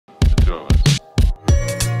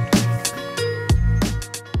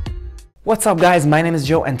What's up guys, my name is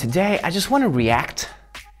Joe and today I just want to react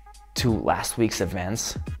to last week's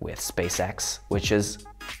events with SpaceX, which is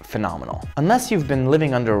phenomenal. Unless you've been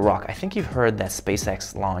living under a rock, I think you've heard that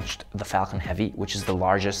SpaceX launched the Falcon Heavy, which is the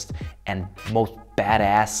largest and most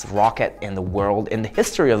badass rocket in the world, in the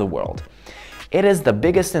history of the world. It is the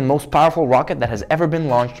biggest and most powerful rocket that has ever been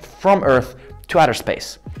launched from Earth to outer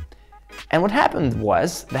space. And what happened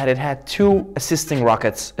was that it had two assisting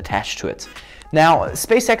rockets attached to it. Now,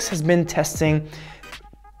 SpaceX has been testing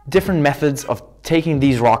different methods of taking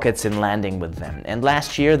these rockets and landing with them. And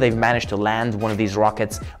last year, they've managed to land one of these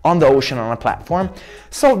rockets on the ocean on a platform.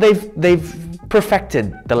 So they've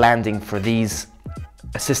perfected the landing for these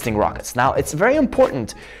assisting rockets. Now, it's very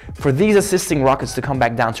important for these assisting rockets to come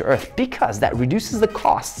back down to Earth because that reduces the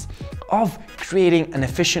costs of creating an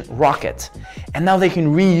efficient rocket. And now they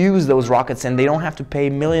can reuse those rockets and they don't have to pay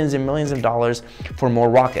millions and millions of dollars for more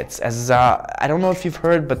rockets. As I don't know if you've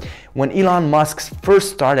heard, but when Elon Musk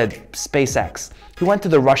first started SpaceX, he went to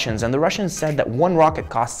the Russians and the Russians said that one rocket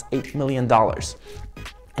costs $8 million.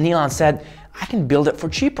 And Elon said, I can build it for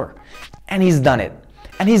cheaper. And he's done it.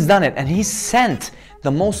 And he's done it. And he sent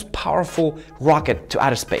the most powerful rocket to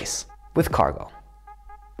outer space with cargo.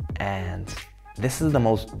 And this is the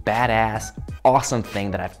most badass, awesome thing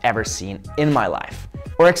that I've ever seen in my life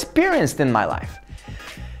or experienced in my life.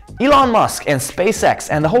 Elon Musk and SpaceX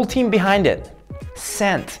and the whole team behind it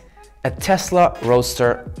sent a Tesla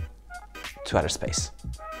Roadster to outer space.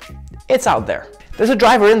 It's out there. There's a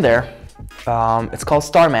driver in there. It's called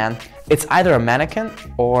Starman. It's either a mannequin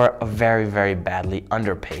or a very, very badly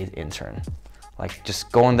underpaid intern. Like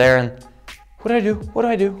just going there and, what do I do? What do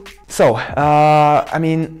I do? So, I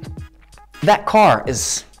mean, that car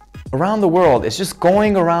is around the world. It's just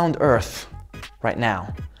going around Earth right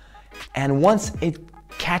now. And once it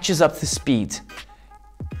catches up to speed,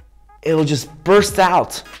 it'll just burst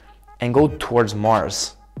out and go towards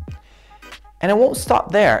Mars. And it won't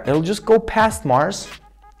stop there. It'll just go past Mars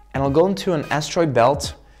and it'll go into an asteroid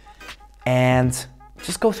belt and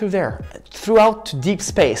just go through there, throughout to deep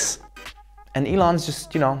space. And Elon's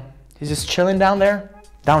just, he's just chilling down there,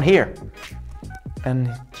 down here.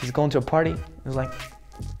 And he's going to a party. He's like,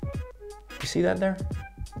 you see that there?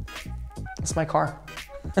 It's my car.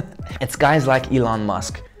 It's guys like Elon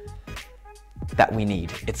Musk that we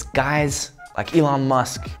need. It's guys like Elon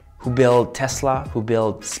Musk who build Tesla, who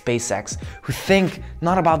build SpaceX, who think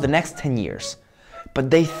not about the next 10 years,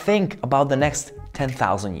 but they think about the next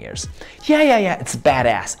 10,000 years. Yeah, it's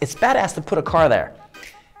badass. It's badass to put a car there.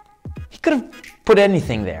 He could have put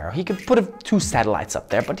anything there. He could put two satellites up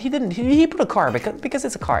there, but he didn't. He put a car because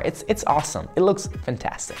it's a car. It's awesome. It looks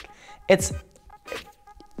fantastic. It's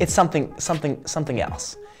something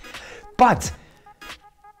else. But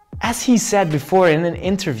as he said before in an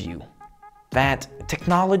interview, that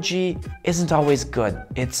technology isn't always good.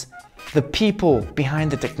 It's the people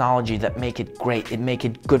behind the technology that make it great, make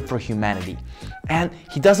it good for humanity. And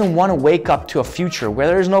he doesn't want to wake up to a future where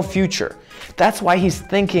there is no future. That's why he's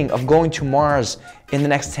thinking of going to Mars in the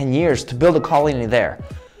next 10 years to build a colony there.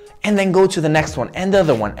 And then go to the next one, and the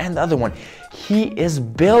other one, and the other one. He is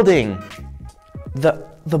building the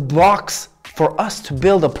blocks for us to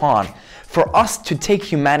build upon, for us to take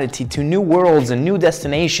humanity to new worlds and new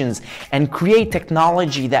destinations and create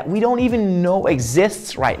technology that we don't even know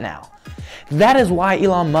exists right now. That is why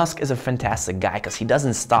Elon Musk is a fantastic guy, because he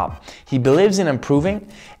doesn't stop. He believes in improving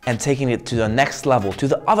and taking it to the next level, to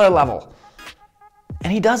the other level.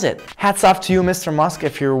 And he does it. Hats off to you, Mr. Musk,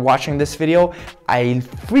 if you're watching this video. I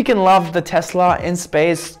freaking love the Tesla in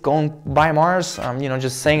space, going by Mars,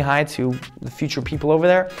 just saying hi to the future people over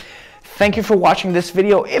there. Thank you for watching this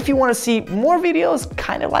video. If you want to see more videos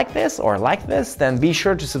kind of like this or like this, then be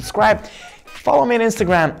sure to subscribe. Follow me on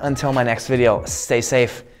Instagram. Until my next video, stay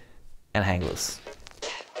safe and hang loose.